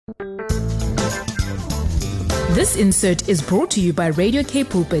This insert is brought to you by Radio K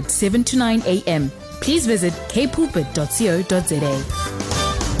Pulpit 7 to 9 a.m. Please visit kpulpit.co.za.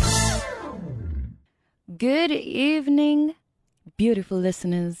 Good evening, beautiful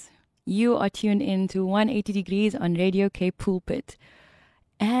listeners. You are tuned in to 180 Degrees on Radio K Pulpit.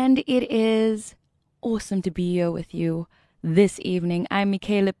 And it is awesome to be here with you this evening. I'm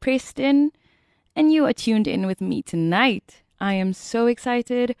Michaela Preston, and you are tuned in with me tonight. I am so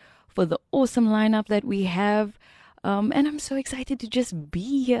excited for the awesome lineup that we have. And I'm so excited to just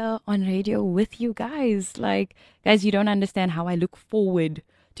be here on radio with you guys. Guys, you don't understand how I look forward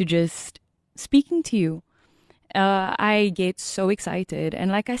to just speaking to you. I get so excited.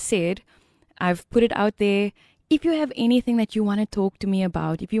 And like I said, I've put it out there. If you have anything that you want to talk to me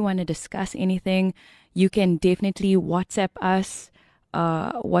about, if you want to discuss anything, you can definitely WhatsApp us to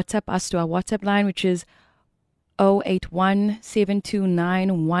our WhatsApp line, which is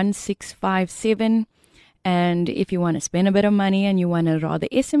 081-729-1657. And if you want to spend a bit of money and you want to rather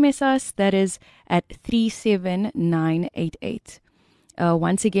SMS us, that is at 37988.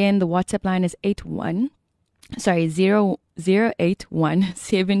 Once again, the WhatsApp line is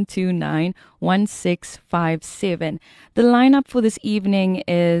 081-729-1657. The lineup for this evening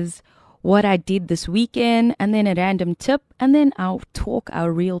is what I did this weekend, and then a random tip, and then our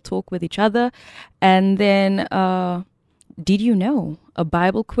real talk with each other, and then did you know, a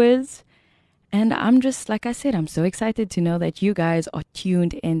Bible quiz. And I'm just, like I said, I'm so excited to know that you guys are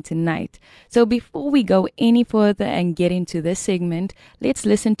tuned in tonight. So before we go any further and get into this segment, let's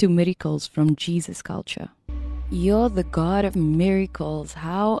listen to Miracles from Jesus Culture. You're the God of miracles.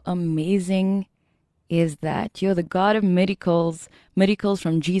 How amazing is that? You're the God of miracles. Miracles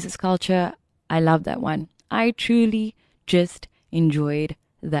from Jesus Culture. I love that one. I truly just enjoyed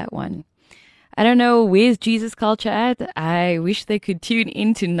that one. I don't know, where's Jesus Culture at? I wish they could tune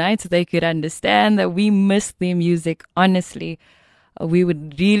in tonight so they could understand that we miss their music, honestly. We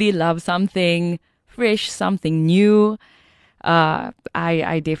would really love something fresh, something new. I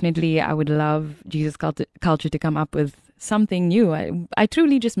would love Jesus Culture to come up with something new. I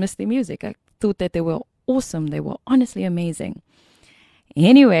truly just miss their music. I thought that they were awesome. They were honestly amazing.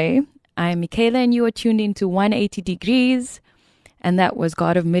 Anyway, I'm Michaela and you are tuned into 180 Degrees, and that was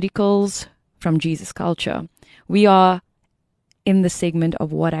God of Miracles from Jesus Culture. We are in the segment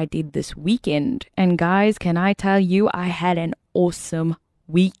of what I did this weekend. And guys, can I tell you, I had an awesome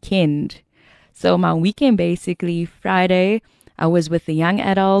weekend. So my weekend, basically, Friday, I was with the young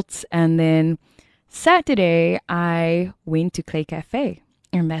adults. And then Saturday, I went to Clay Cafe.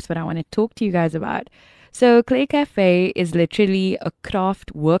 And that's what I want to talk to you guys about. So Clay Cafe is literally a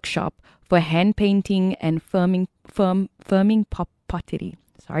craft workshop for hand painting and firming pottery.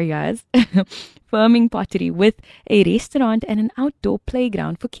 Sorry, guys. Firming pottery with a restaurant and an outdoor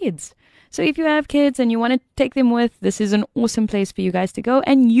playground for kids. So if you have kids and you want to take them with, this is an awesome place for you guys to go.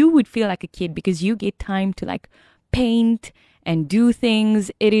 And you would feel like a kid because you get time to paint and do things.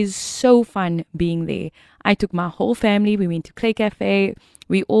 It is so fun being there. I took my whole family. We went to Clay Cafe.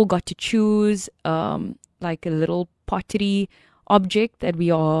 We all got to choose a little pottery object that we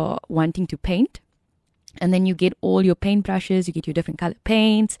are wanting to paint. And then you get all your paint brushes, you get your different color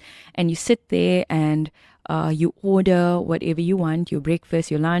paints, and you sit there and you order whatever you want, your breakfast,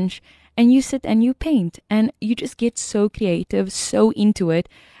 your lunch, and you sit and you paint. And you just get so creative, so into it.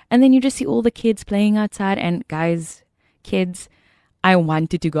 And then you just see all the kids playing outside. And guys, kids, I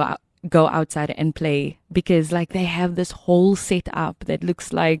wanted to go outside and play because they have this whole setup that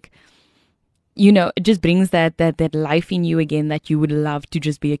looks like, it just brings that life in you again, that you would love to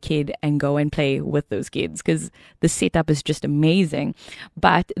just be a kid and go and play with those kids because the setup is just amazing.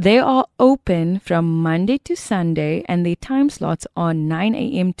 But they are open from Monday to Sunday and their time slots are 9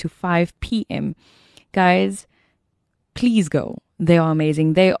 a.m. to 5 p.m. Guys, please go. They are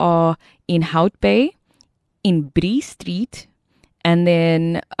amazing. They are in Hout Bay, in Bree Street. And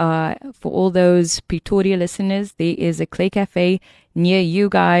then for all those Pretoria listeners, there is a Clay Cafe near you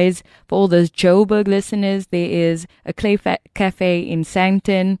guys. For all those Joburg listeners, there is a Clay Cafe in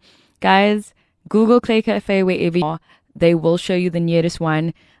Sandton. Guys, Google Clay Cafe wherever you are. They will show you the nearest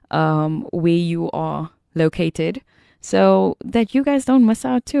one where you are located so that you guys don't miss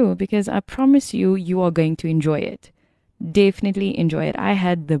out too, because I promise you, you are going to enjoy it. Definitely enjoy it. I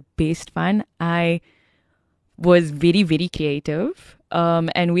had the best fun. I was very, very creative.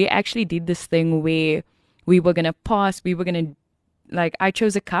 And we actually did this thing where I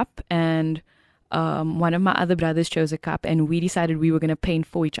chose a cup and one of my other brothers chose a cup and we decided we were going to paint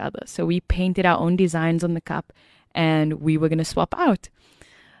for each other. So we painted our own designs on the cup and we were going to swap out.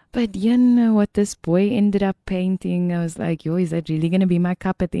 But you know what this boy ended up painting? I was like, yo, is that really going to be my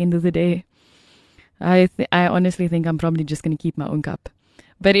cup at the end of the day? I honestly think I'm probably just going to keep my own cup.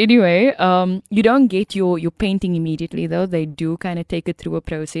 But anyway, you don't get your painting immediately, though. They do kind of take it through a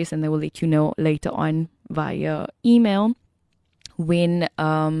process, and they will let you know later on via email when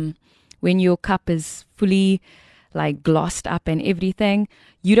your cup is fully like glossed up and everything.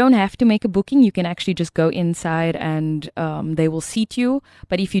 You don't have to make a booking. You can actually just go inside and they will seat you.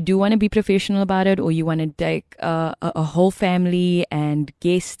 But if you do want to be professional about it, or you want to take a whole family and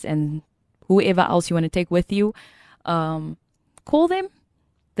guests and whoever else you want to take with you, call them.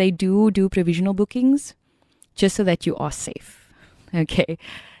 They do provisional bookings just so that you are safe. Okay.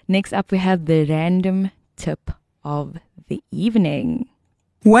 Next up, we have the random tip of the evening.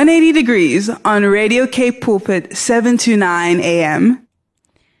 180 degrees on Radio Cape Pulpit, 7 to 9 a.m.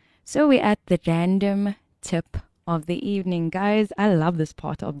 So we're at the random tip of the evening. Guys, I love this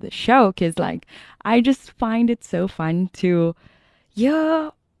part of the show because, like, I just find it so fun to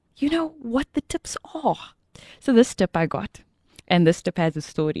hear, what the tips are. So this tip I got, and this tip has a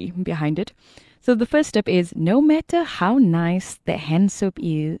story behind it. So the first tip is, no matter how nice the hand soap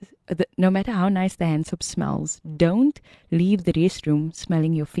smells, don't leave the restroom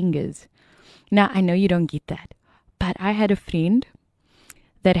smelling your fingers. Now, I know you don't get that, but I had a friend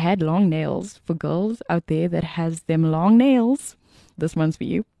that had long nails. For girls out there that has them long nails, this one's for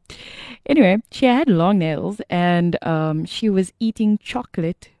you. Anyway, she had long nails, and she was eating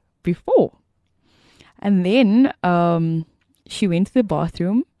chocolate before. And then she went to the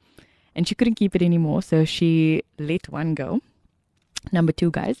bathroom, and she couldn't keep it anymore, so she let one go. Number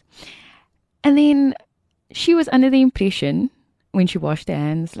 2, guys. And then she was under the impression when she washed her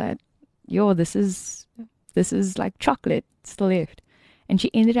hands, like, this is like chocolate still left. And she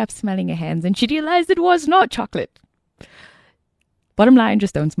ended up smelling her hands, and she realized it was not chocolate. Bottom line,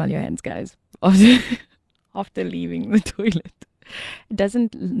 just don't smell your hands, guys, after leaving the toilet. It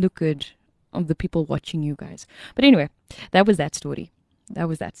doesn't look good on the people watching you guys. But anyway, that was that story.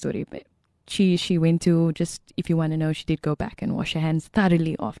 But she went to, just if you want to know, she did go back and wash her hands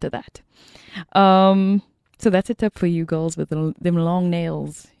thoroughly after that. So that's a tip for you girls with them long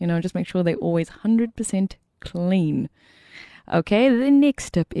nails. Just make sure they're always 100% clean. Okay, the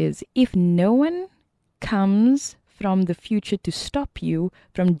next tip is, if no one comes from the future to stop you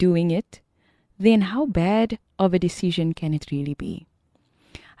from doing it, then how bad of a decision can it really be?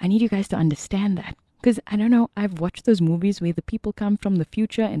 I need you guys to understand that. Because, I don't know, I've watched those movies where the people come from the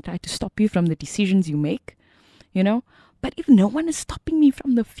future and try to stop you from the decisions you make, But if no one is stopping me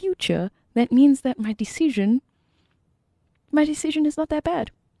from the future, that means that my decision is not that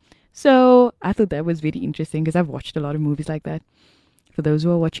bad. So I thought that was very interesting because I've watched a lot of movies like that. For those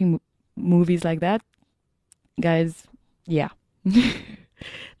who are watching movies like that, guys, yeah. The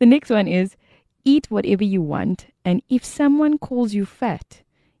next one is, eat whatever you want, and if someone calls you fat,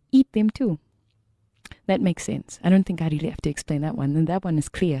 eat them too. That makes sense. I don't think I really have to explain that one. And that one is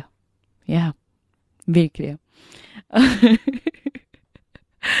clear. Yeah, very clear.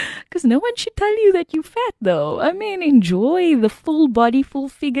 Because no one should tell you that you're fat, though. I mean, enjoy. The full body, full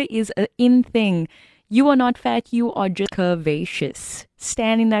figure is an in thing. You are not fat. You are just curvaceous.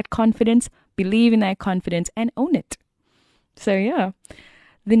 Stand in that confidence, believe in that confidence, and own it. So, yeah.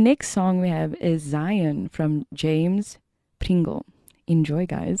 The next song we have is Zion from James Pringle. Enjoy,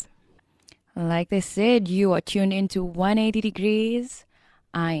 guys. Like they said, you are tuned into 180 degrees.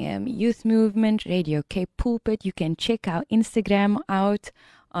 I am Youth Movement, Radio Cape Pulpit. You can check our Instagram out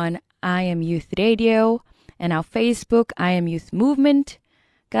on I Am Youth Radio, and our Facebook, I Am Youth Movement.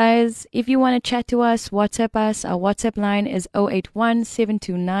 Guys, if you want to chat to us, WhatsApp us. Our WhatsApp line is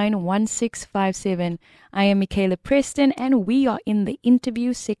 081-729-1657. I am Michaela Preston, and we are in the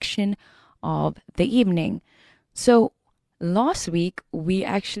interview section of the evening. So, last week, we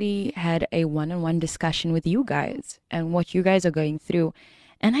actually had a one-on-one discussion with you guys and what you guys are going through.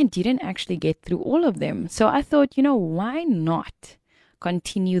 And I didn't actually get through all of them. So I thought, why not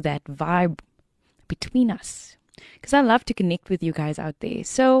continue that vibe between us? Because I love to connect with you guys out there.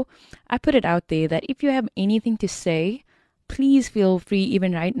 So I put it out there that if you have anything to say, please feel free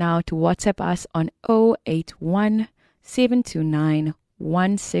even right now to WhatsApp us on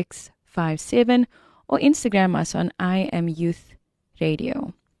 081-729-1657 or Instagram us on I Am Youth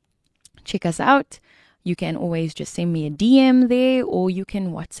Radio. Check us out. You can always just send me a DM there, or you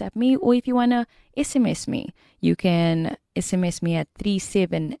can WhatsApp me, or if you want to SMS me, you can SMS me at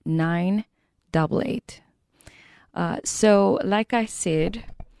 37988. So, like I said,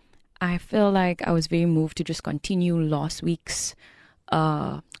 I feel like I was very moved to just continue last week's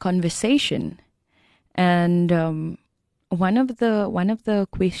conversation. And one of the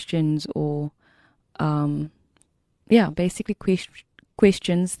questions, or basically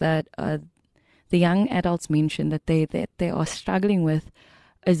questions that the young adults mention that they are struggling with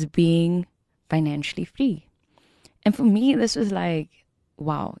is being financially free. And for me, this was like,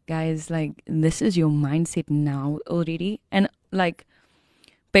 wow, guys, like this is your mindset now already. And like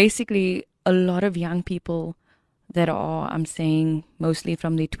basically a lot of young people that are, I'm saying, mostly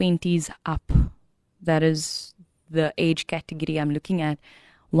from their 20s up, that is the age category I'm looking at,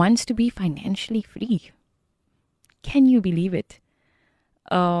 wants to be financially free. Can you believe it?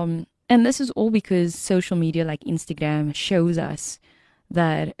 And this is all because social media like Instagram shows us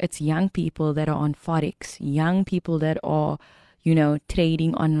that it's young people that are on Forex, young people that are,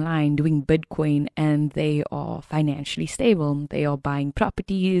 trading online, doing Bitcoin, and they are financially stable. They are buying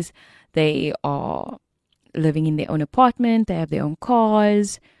properties. They are living in their own apartment. They have their own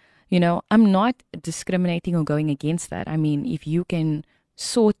cars. I'm not discriminating or going against that. I mean, if you can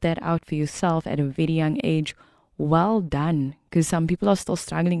sort that out for yourself at a very young age, well done, because some people are still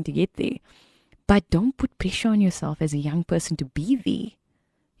struggling to get there. But don't put pressure on yourself as a young person to be there.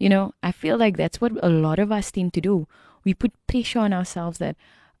 I feel like that's what a lot of us tend to do. We put pressure on ourselves that,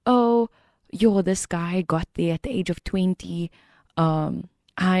 oh, this guy got there at the age of 20.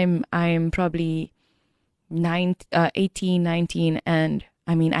 I'm probably 18, 19, and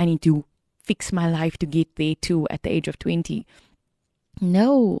I mean, I need to fix my life to get there too at the age of 20.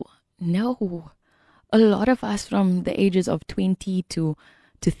 No. A lot of us from the ages of 20 to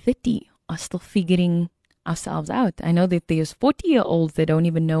 30 are still figuring ourselves out. I know that there's 40-year-olds that don't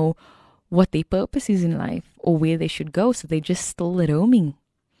even know what their purpose is in life or where they should go, so they're just still roaming.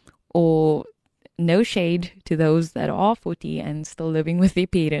 Or no shade to those that are 40 and still living with their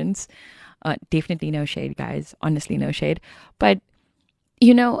parents. Definitely no shade, guys. Honestly, no shade. But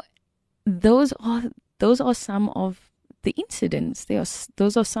those are some of the incidents.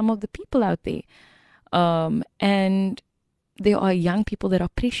 Those are some of the people out there. And there are young people that are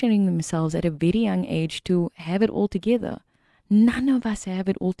pressuring themselves at a very young age to have it all together. None of us have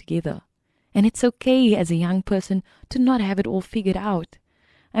it all together. And it's okay as a young person to not have it all figured out.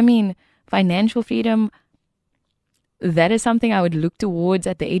 I mean, financial freedom, that is something I would look towards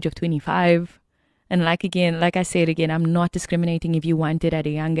at the age of 25. And like I said again, I'm not discriminating if you want it at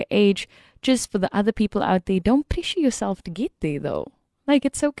a younger age. Just for the other people out there, don't pressure yourself to get there though. Like,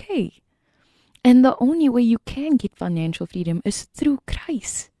 it's okay. And the only way you can get financial freedom is through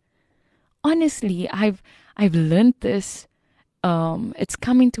Christ. Honestly, I've learned this. It's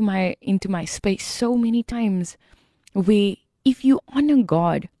come into my space so many times, where if you honor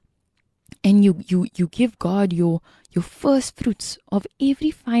God and you give God your first fruits of every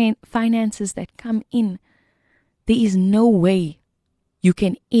finances that come in, there is no way you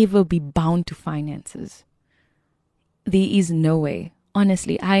can ever be bound to finances. There is no way.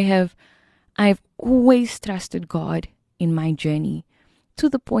 Honestly, I've always trusted God in my journey, to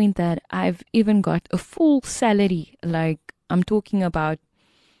the point that I've even got a full salary. Like, I'm talking about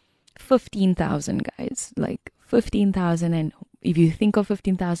 15,000, guys. Like 15,000. And if you think of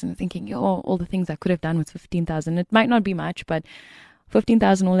 15,000, thinking, all the things I could have done with 15,000, it might not be much, but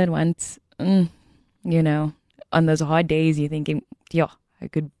 15,000 all at once, on those hard days, you're thinking, I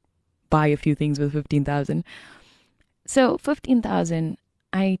could buy a few things with 15,000. So 15,000,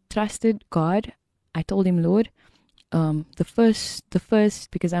 I trusted God. I told him, Lord, the first,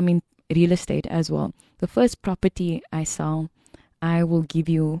 because I'm in real estate as well, the first property I sell, I will give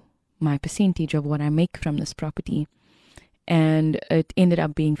you my percentage of what I make from this property. And it ended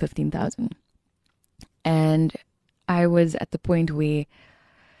up being 15,000. And I was at the point where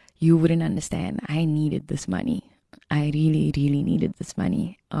you wouldn't understand. I needed this money. I really, really needed this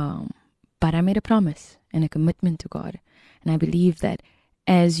money. But I made a promise and a commitment to God. And I believe that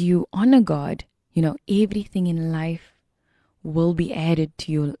as you honor God, everything in life will be added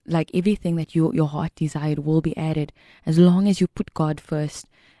to you. Like everything that your heart desired will be added. As long as you put God first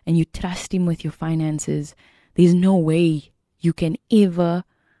and you trust him with your finances, there's no way you can ever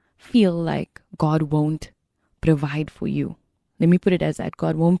feel like God won't provide for you. Let me put it as that.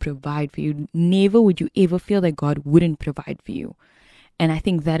 God won't provide for you. Never would you ever feel that God wouldn't provide for you. And I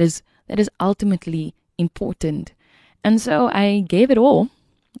think that is ultimately important. And so I gave it all.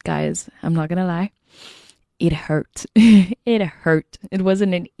 Guys, I'm not going to lie. It hurt. It hurt. It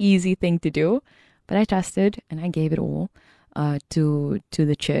wasn't an easy thing to do, but I trusted and I gave it all to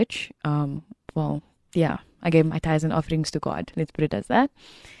the church. I gave my tithes and offerings to God. Let's put it as that.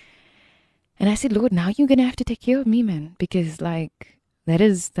 And I said, Lord, now you're going to have to take care of me, man, because like that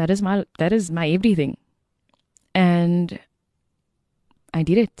is my everything. And I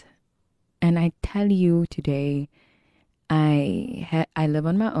did it. And I tell you today, I live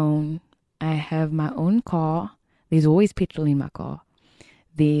on my own. I have my own car. There's always petrol in my car.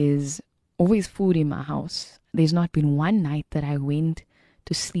 There's always food in my house. There's not been one night that I went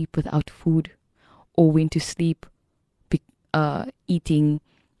to sleep without food, or went to sleep eating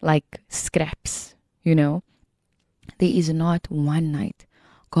like scraps, you know. There is not one night.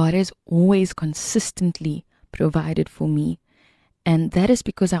 God has always consistently provided for me. And that is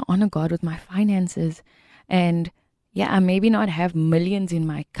because I honor God with my finances. And yeah, I maybe not have millions in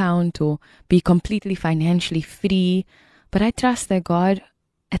my account or be completely financially free, but I trust that God,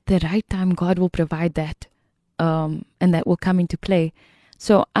 at the right time, God will provide that, and that will come into play.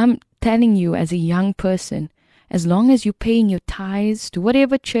 So I'm telling you, as a young person, as long as you're paying your tithes to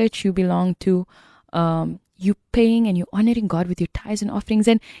whatever church you belong to, you're paying and you're honoring God with your tithes and offerings.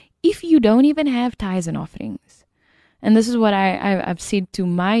 And if you don't even have tithes and offerings, and this is what I've said to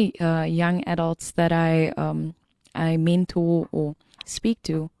my young adults that I mentor or speak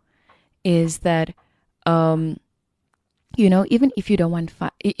to, is that even if you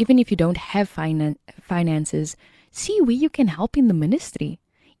don't have finances, see where you can help in the ministry.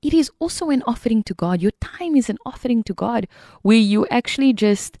 It is also an offering to God. Your time is an offering to God, where you actually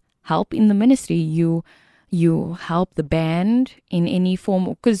just help in the ministry. You help the band in any form,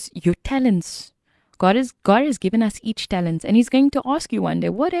 because your talents, God has given us each talents, and He's going to ask you one day,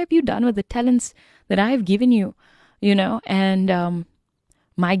 what have you done with the talents that I've given you? You know, and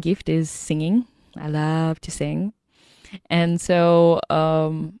my gift is singing. I love to sing, and so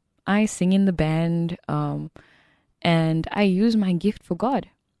I sing in the band, and I use my gift for God.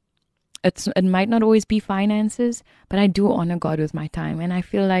 It might not always be finances, but I do honor God with my time. And I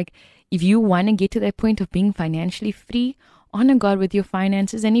feel like if you want to get to that point of being financially free, honor God with your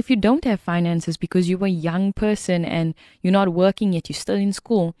finances. And if you don't have finances because you're a young person and you're not working yet, you're still in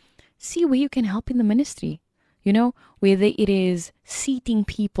school, see where you can help in the ministry. You know, whether it is seating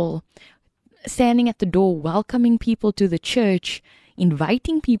people, standing at the door, welcoming people to the church,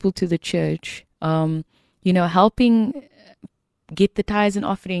 inviting people to the church, helping get the tithes and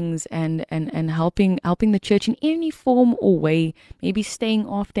offerings, and helping the church in any form or way, maybe staying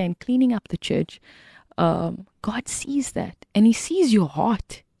after and cleaning up the church. God sees that, and He sees your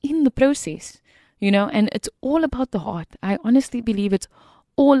heart in the process, and it's all about the heart. I honestly believe it's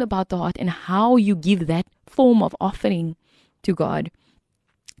all about the heart and how you give that form of offering to God.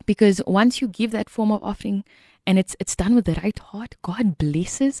 Because once you give that form of offering and it's done with the right heart, God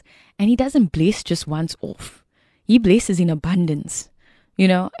blesses, and He doesn't bless just once off. He blesses in abundance,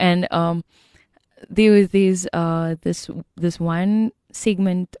 and there's this one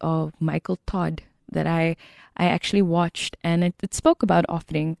segment of Michael Todd that I actually watched, and it spoke about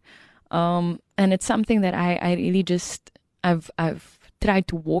offering, and it's something that I really just I've tried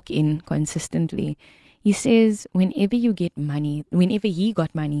to walk in consistently. He says whenever he got money,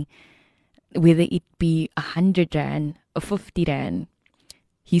 whether it be 100 rand or 50 rand,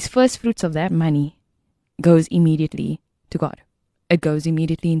 his first fruits of that money goes immediately to God. It goes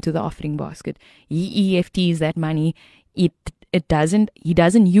immediately into the offering basket. He EFTs that money. He doesn't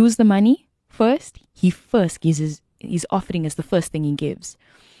use the money first. He first gives his offering as the first thing he gives.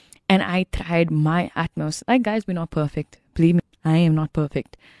 And I tried my utmost. Like, guys, we're not perfect. Believe me, I am not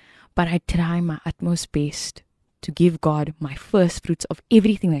perfect. But I try my utmost best to give God my first fruits of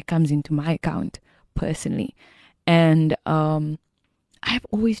everything that comes into my account personally. And I've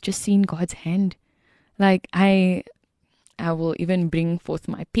always just seen God's hand. Like, I will even bring forth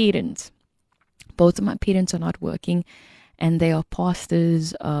my parents. Both of my parents are not working, and they are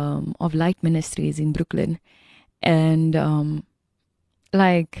pastors of Light Ministries in Brooklyn. And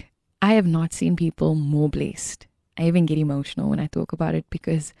I have not seen people more blessed. I even get emotional when I talk about it,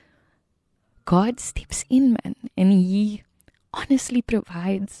 because God steps in, man, and He honestly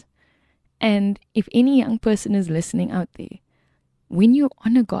provides. And if any young person is listening out there, when you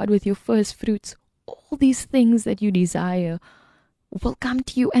honor God with your first fruits, all these things that you desire will come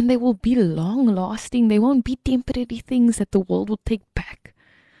to you, and they will be long lasting. They won't be temporary things that the world will take back.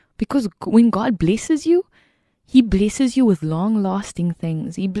 Because when God blesses you, He blesses you with long lasting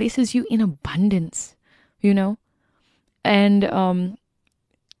things. He blesses you in abundance, And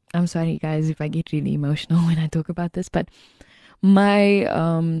I'm sorry, guys, if I get really emotional when I talk about this, but my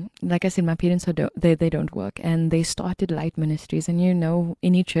like I said, my parents they don't work, and they started Light Ministries. And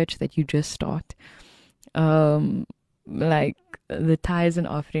any church that you just start, like, the tithes and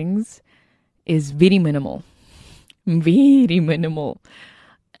offerings is very minimal.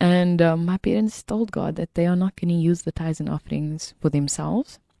 And my parents told God that they are not going to use the tithes and offerings for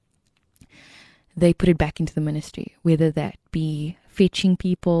themselves. They put it back into the ministry, whether that be fetching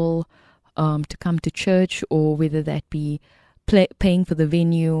people to come to church, or whether that be paying for the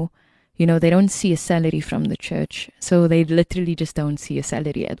venue. They don't see a salary from the church, so they literally just don't see a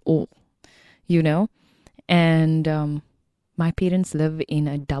salary at all. you know. And my parents live in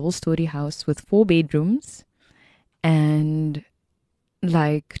a double-story house with 4 bedrooms and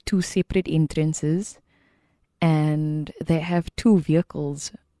like 2 separate entrances, and they have 2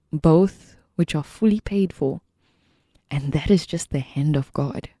 vehicles, both which are fully paid for. And that is just the hand of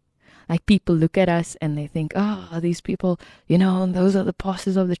God. Like, people look at us and they think, oh, these people, those are the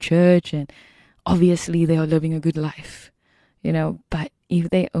pastors of the church, and obviously they are living a good life, but if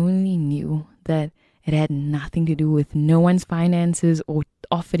they only knew that it had nothing to do with no one's finances or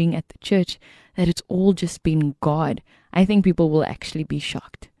offering at the church, that it's all just been God, I think people will actually be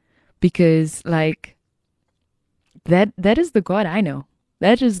shocked. Because, like, that is the God I know.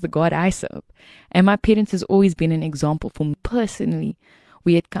 That is the God I serve. And my parents has always been an example for me personally,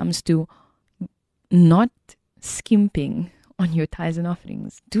 where it comes to not skimping on your tithes and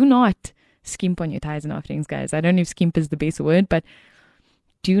offerings. Do not skimp on your tithes and offerings, guys. I don't know if skimp is the best word, but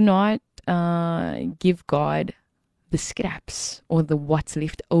do not give God the scraps or the what's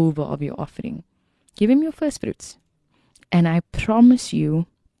left over of your offering. Give him your first fruits. And I promise you,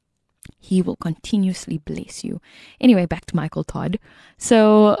 he will continuously bless you. Anyway, back to Michael Todd.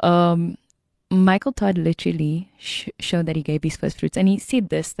 So, Michael Todd literally showed that he gave his first fruits. And he said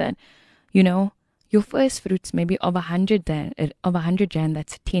this, that, your first fruits maybe of 100 rand,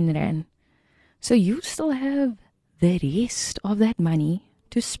 that's 10 rand. So you still have the rest of that money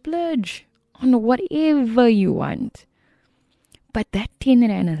to splurge on whatever you want. But that 10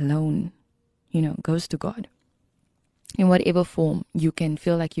 rand alone, goes to God. In whatever form, you can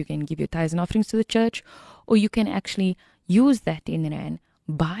feel like you can give your tithes and offerings to the church, or you can actually use that 10 rand,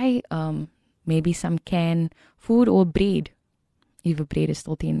 buy maybe some canned food or bread. If a bread is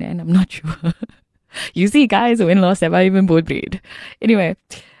still 10 rand, I'm not sure. You see, guys, when last have I even bought bread? Anyway,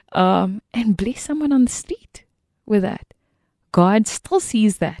 and bless someone on the street with that. God still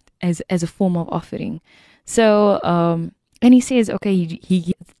sees that as a form of offering. So, and he says, okay,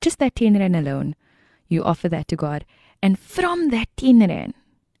 he just that 10 rand alone, you offer that to God. And from that 10 rand,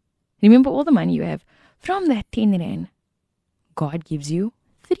 remember all the money you have, from that 10 rand, God gives you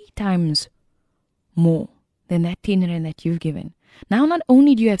 3 times more than that 10 rand that you've given. Now, not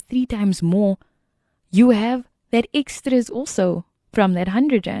only do you have 3 times more, you have that extras also from that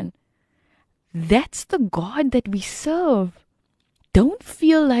 100 rand. That's the God that we serve. Don't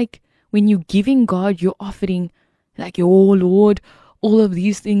feel like when you're giving God, you're offering like, oh Lord, all of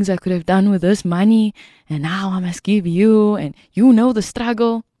these things I could have done with this money, and now I must give you, and you know the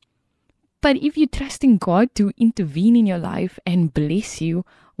struggle. But if you're trusting God to intervene in your life and bless you,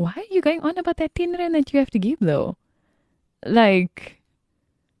 why are you going on about that 10 rand that you have to give though? Like,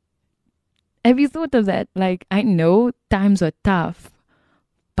 have you thought of that? Like, I know times are tough,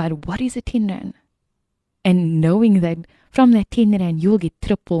 but what is a 10 rand? And knowing that from that 10 rand, you'll get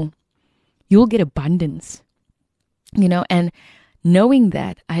triple, you'll get abundance, and knowing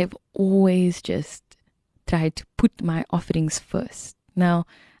that, I've always just tried to put my offerings first. Now,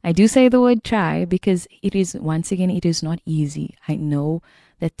 I do say the word try because it is, once again, it is not easy. I know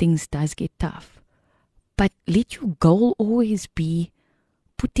that things does get tough, but let your goal always be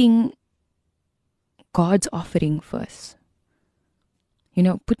putting God's offering first.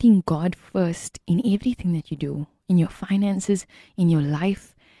 Putting God first in everything that you do, in your finances, in your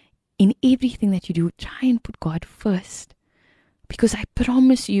life, in everything that you do. Try and put God first. Because I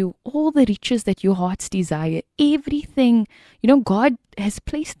promise you, all the riches that your hearts desire, everything, God has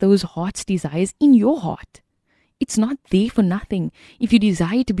placed those heart's desires in your heart. It's not there for nothing. If you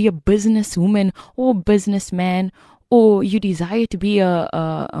desire to be a businesswoman or a businessman, or you desire to be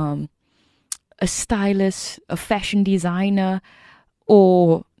a stylist, a fashion designer,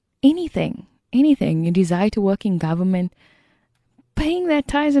 or anything, you desire to work in government, paying that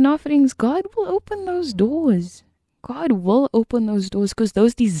tithes and offerings, God will open those doors. God will open those doors, because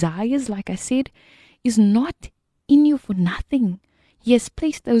those desires, like I said, is not in you for nothing. He has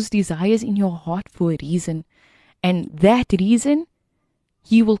placed those desires in your heart for a reason. And that reason,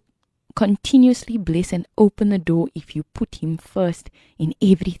 He will continuously bless and open the door if you put Him first in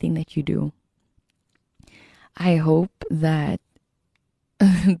everything that you do. I hope that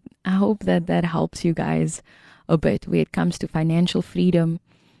that helps you guys a bit when it comes to financial freedom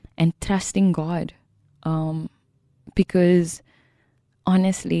and trusting God. Because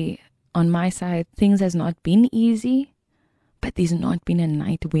honestly, on my side, things has not been easy, but there's not been a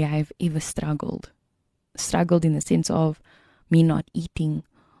night where I've ever struggled in the sense of me not eating,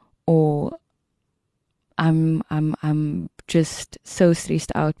 or I'm just so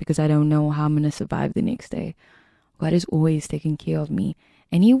stressed out because I don't know how I'm going to survive the next day. God is always taking care of me,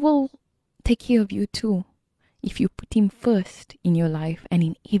 and He will take care of you too. if you put Him first in your life and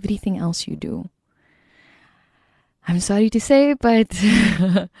in everything else you do. I'm sorry to say, but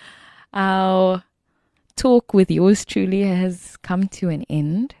our talk with yours truly has come to an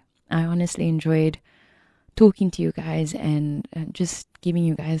end. I honestly enjoyed talking to you guys and just giving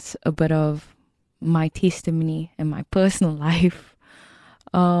you guys a bit of my testimony and my personal life.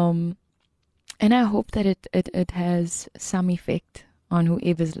 And I hope that it has some effect on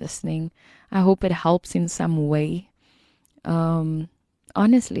whoever's listening. I hope it helps in some way.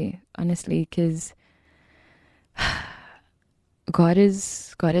 Honestly, because God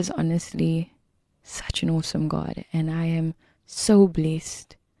is honestly such an awesome God, and I am so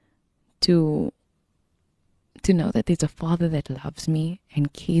blessed to know that there's a Father that loves me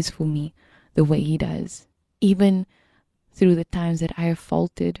and cares for me the way He does, even through the times that I have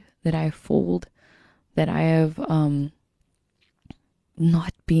faltered, that I have failed, that I have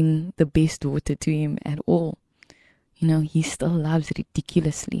not been the best daughter to Him at all. He still loves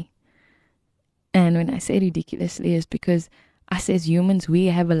ridiculously. And when I say ridiculously, is because us as humans, we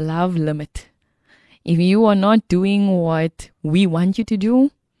have a love limit. If you are not doing what we want you to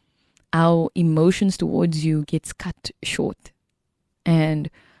do, our emotions towards you gets cut short. And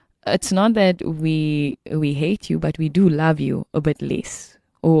it's not that we hate you, but we do love you a bit less.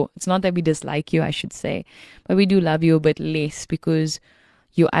 Or it's not that we dislike you, I should say, but we do love you a bit less because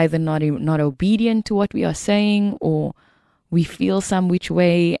you're either not obedient to what we are saying, or we feel some which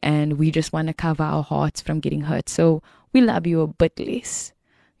way and we just want to cover our hearts from getting hurt. So we love you a bit less,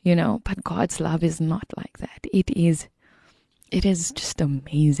 but God's love is not like that. It is just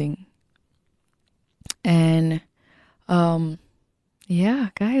amazing. And yeah,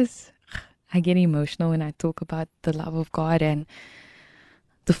 guys, I get emotional when I talk about the love of God and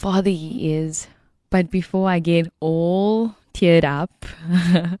the Father He is. But before I get all teared up,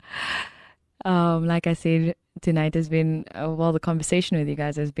 like I said, tonight has been, the conversation with you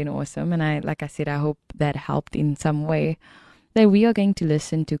guys has been awesome. And I hope that helped in some way. That we are going to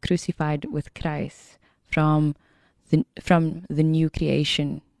listen to Crucified with Christ from the New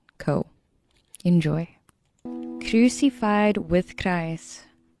Creation Co. Enjoy. Crucified with Christ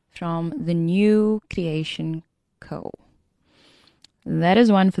from the New Creation Co. That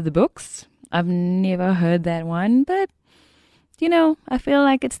is one for the books. I've never heard that one, but I feel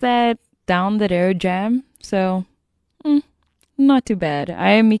like it's that down the road jam. So, not too bad.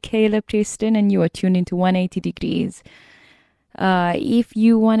 I am Michaela Preston, and you are tuned into 180 Degrees. If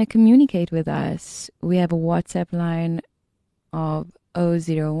you want to communicate with us, we have a WhatsApp line of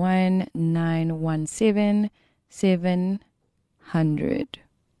 001 917 700.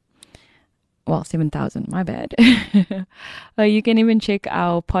 Well, 7,000, my bad. You can even check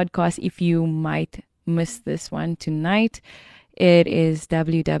our podcast if you might miss this one tonight. It is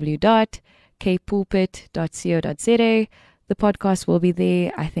www.kpulpit.co.za. The podcast will be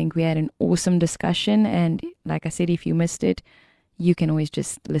there. I think we had an awesome discussion. And like I said, if you missed it, you can always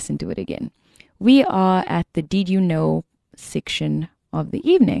just listen to it again. We are at the Did You Know section of the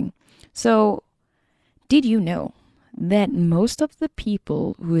evening. So, did you know that most of the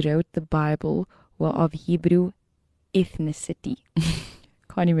people who wrote the Bible were of Hebrew ethnicity?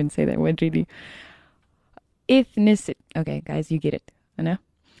 Can't even say that word really. Ethnicity. Okay, guys, you get it. I know.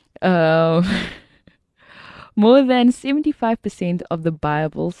 More than 75% of the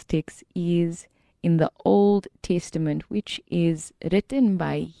Bible's text is in the Old Testament, which is written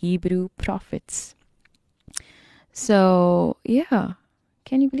by Hebrew prophets. So, yeah,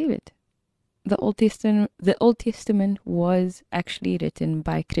 can you believe it? The Old Testament was actually written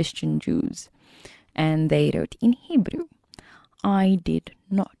by Christian Jews, and they wrote in Hebrew. I did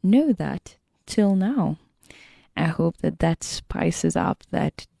not know that till now. I hope that spices up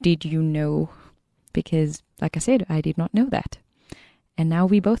that did you know, because like I said, I did not know that. And now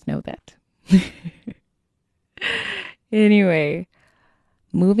we both know that. Anyway,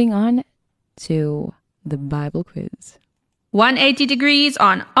 moving on to the Bible quiz. 180 Degrees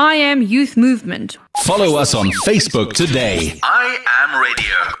on I Am Youth Movement. Follow us on Facebook today. I Am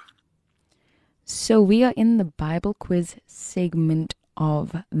Radio. So we are in the Bible quiz segment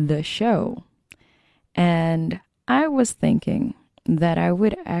of the show. And I was thinking that I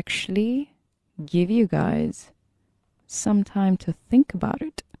would actually give you guys some time to think about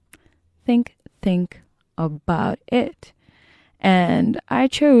it. Think about it. And I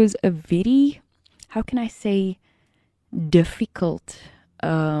chose a very, how can I say, difficult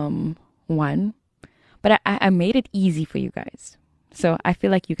one. But I made it easy for you guys. So I feel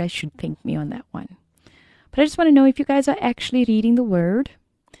like you guys should thank me on that one. But I just want to know if you guys are actually reading the word.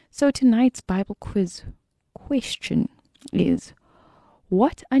 So tonight's Bible quiz question is,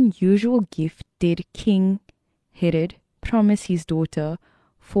 what unusual gift did King Herod promise his daughter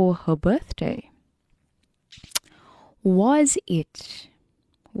for her birthday? Was it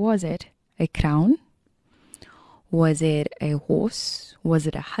a crown? Was it a horse? Was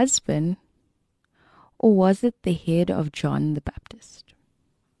it a husband? Or was it the head of John the Baptist?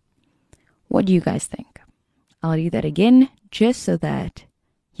 What do you guys think? I'll read that again just so that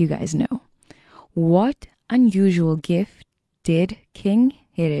you guys know. What unusual gift did King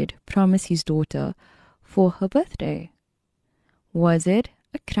Herod promise his daughter for her birthday? Was it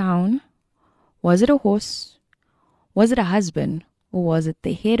a crown? Was it a horse? Was it a husband? Or was it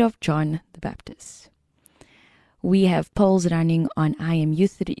the head of John the Baptist? We have polls running on I Am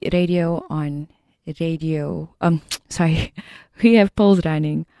Youth Radio we have polls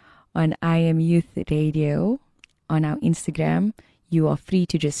running on I Am Youth Radio on our Instagram. You are free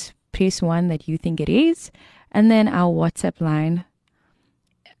to just press one that you think it is, and then our WhatsApp line,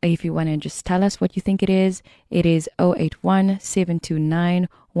 if you want to just tell us what you think it is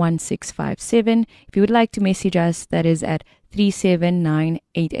 081-729-1657. If you would like to message us, that is at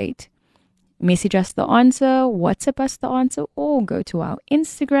 37988. Message us the answer, WhatsApp us the answer, or go to our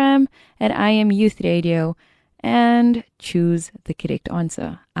Instagram at I Am Youth Radio and choose the correct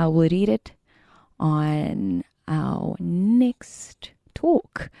answer. I will read it on our next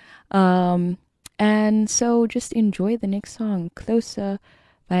talk. And so just enjoy the next song, Closer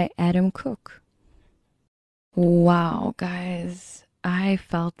by Adam Cook. Wow, guys, I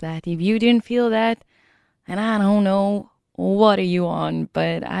felt that. If you didn't feel that, and I don't know what are you on,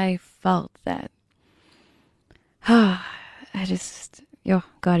 but I felt that. God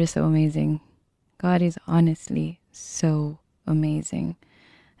is so amazing. God is honestly so amazing.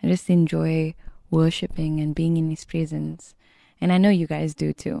 I just enjoy worshiping and being in His presence. And I know you guys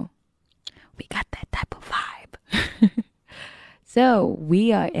do too. We got that type of vibe. So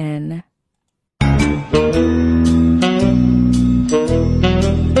we are in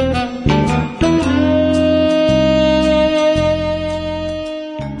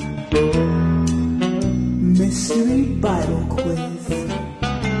Mystery Bible Quiz.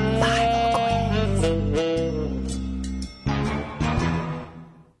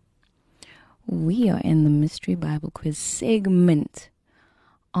 We are in the Mystery Bible Quiz segment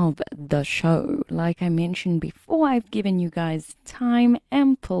of the show. Like I mentioned before, I've given you guys time,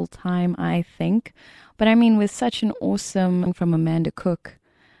 ample time, I think. But I mean, with such an awesome from Amanda Cook,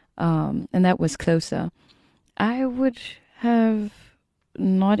 and that was Closer, I would have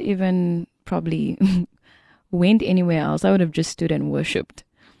not even probably went anywhere else. I would have just stood and worshipped.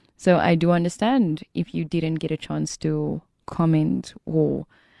 So I do understand if you didn't get a chance to comment or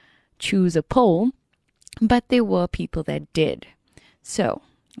choose a poll, but there were people that did. So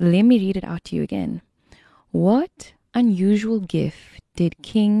let me read it out to you again. What unusual gift did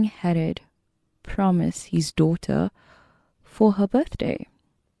King Herod promise his daughter for her birthday?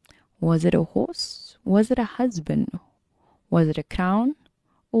 Was it a horse? Was it a husband? Was it a crown?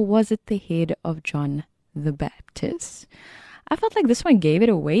 Or was it the head of John the Baptist? I felt like this one gave it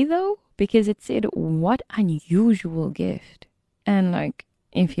away though, because it said, what unusual gift. And like,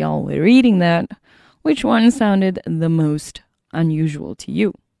 if y'all were reading that, which one sounded the most unusual to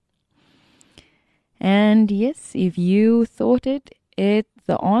you? And yes, if you thought it,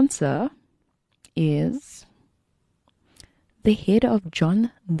 the answer is the head of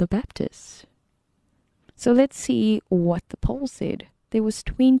John the Baptist. So let's see what the poll said. There was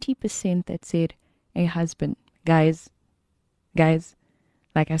 20% that said a husband. Guys,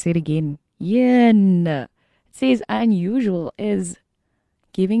 like I said again, it says unusual is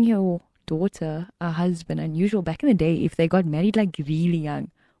giving your daughter a husband. Unusual back in the day, if they got married like really young.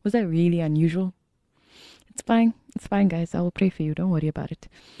 Was that really unusual? It's fine, guys. I will pray for you. Don't worry about it.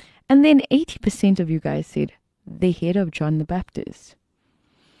 And then 80% of you guys said the head of John the Baptist.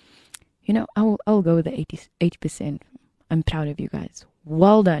 You know, I'll go with the 80%. I'm proud of you guys.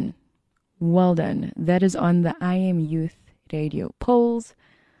 Well done. That is on the I Am Youth Radio polls.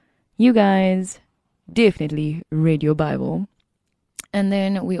 You guys definitely read your Bible. And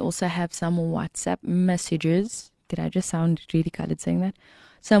then we also have some WhatsApp messages. Did I just sound really colored saying that?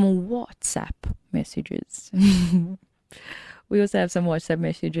 Some WhatsApp messages. We also have some WhatsApp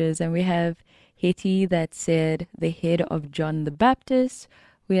messages, and we have Hetty that said the head of John the Baptist.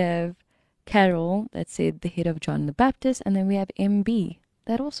 We have Carol that said the head of John the Baptist, and then we have MB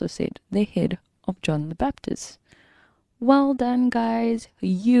that also said the head of John the Baptist. Well done, guys.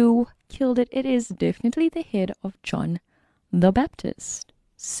 You killed it. It is definitely the head of John the Baptist.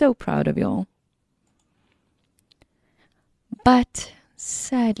 So proud of y'all. But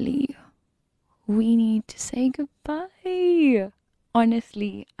sadly, we need to say goodbye.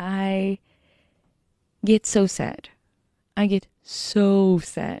 Honestly, I get so sad. I get so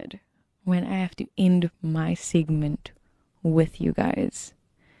sad when I have to end my segment with you guys.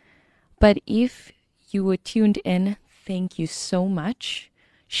 But if you were tuned in, thank you so much.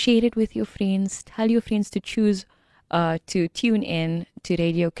 Share it with your friends. Tell your friends to choose to tune in to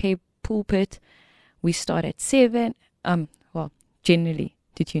Radio K Pulpit. We start at 7. Generally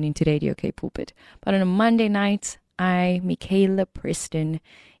to tune into Radio K Pulpit. But on a Monday night, I, Michaela Preston,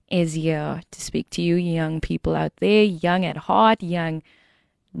 is here to speak to you young people out there, young at heart, young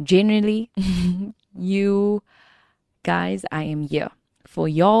generally. You guys, I am here for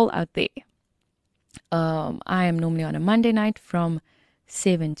y'all out there. I am normally on a Monday night from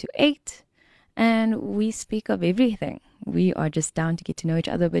 7 to 8, and we speak of everything. We are just down to get to know each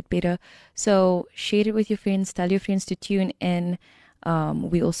other a bit better. So share it with your friends. Tell your friends to tune in.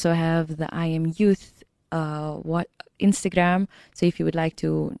 We also have the I Am Youth Instagram. So if you would like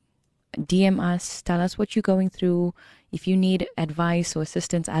to DM us, tell us what you're going through. If you need advice or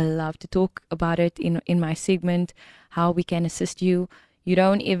assistance, I love to talk about it in my segment, how we can assist you. You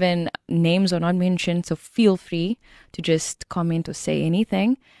don't even, names are not mentioned, so feel free to just comment or say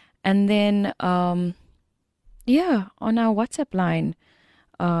anything. And then, on our WhatsApp line,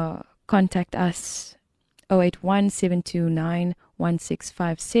 contact us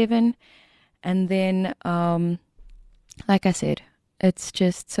 081-729-1657. And then, like I said, it's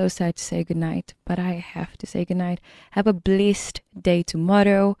just so sad to say goodnight, but I have to say goodnight. Have a blessed day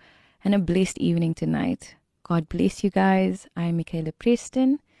tomorrow and a blessed evening tonight. God bless you guys. I'm Michaela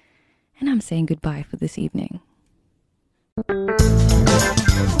Preston, and I'm saying goodbye for this evening.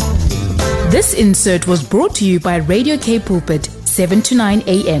 This insert was brought to you by Radio K Pulpit, 7 to 9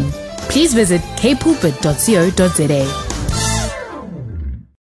 a.m. Please visit kpulpit.co.za.